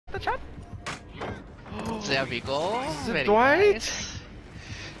shot. There we go. The Very Dwight? nice.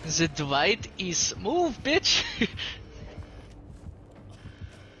 The Dwight is move, bitch.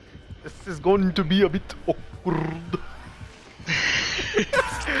 This is going to be a bit awkward.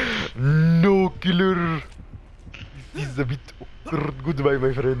 No, killer. This is a bit awkward. Goodbye,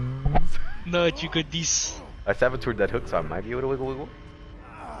 my friends. No, you got this. I still haven't turned that hook, so I might be able to wiggle, wiggle.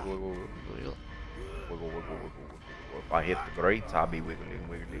 If I hit the grates, I'll be wiggling,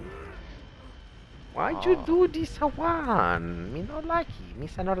 wiggling. Why'd you do this, Hawan? Me no like it.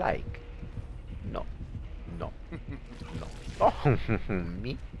 Meesa no like. No. No. No. No.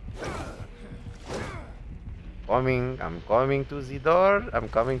 Me. I'm coming to the door. I'm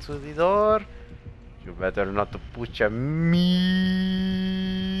coming to the door. You better not push me.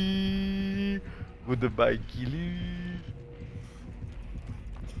 Goodbye, Killy.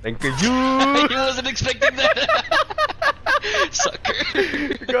 Thank you. He wasn't expecting that.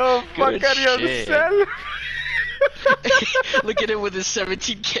 Sucker. Go fuck out of yourself. Look at him with his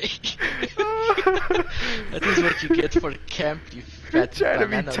 17k. That is what you get for camp, you fat Trying to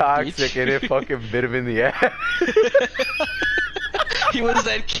be banana toxic bitch. and it fucking bit him in the ass. He was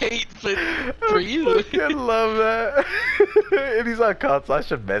that Kate, but for you. I love that. And he's on console, I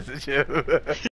should message him.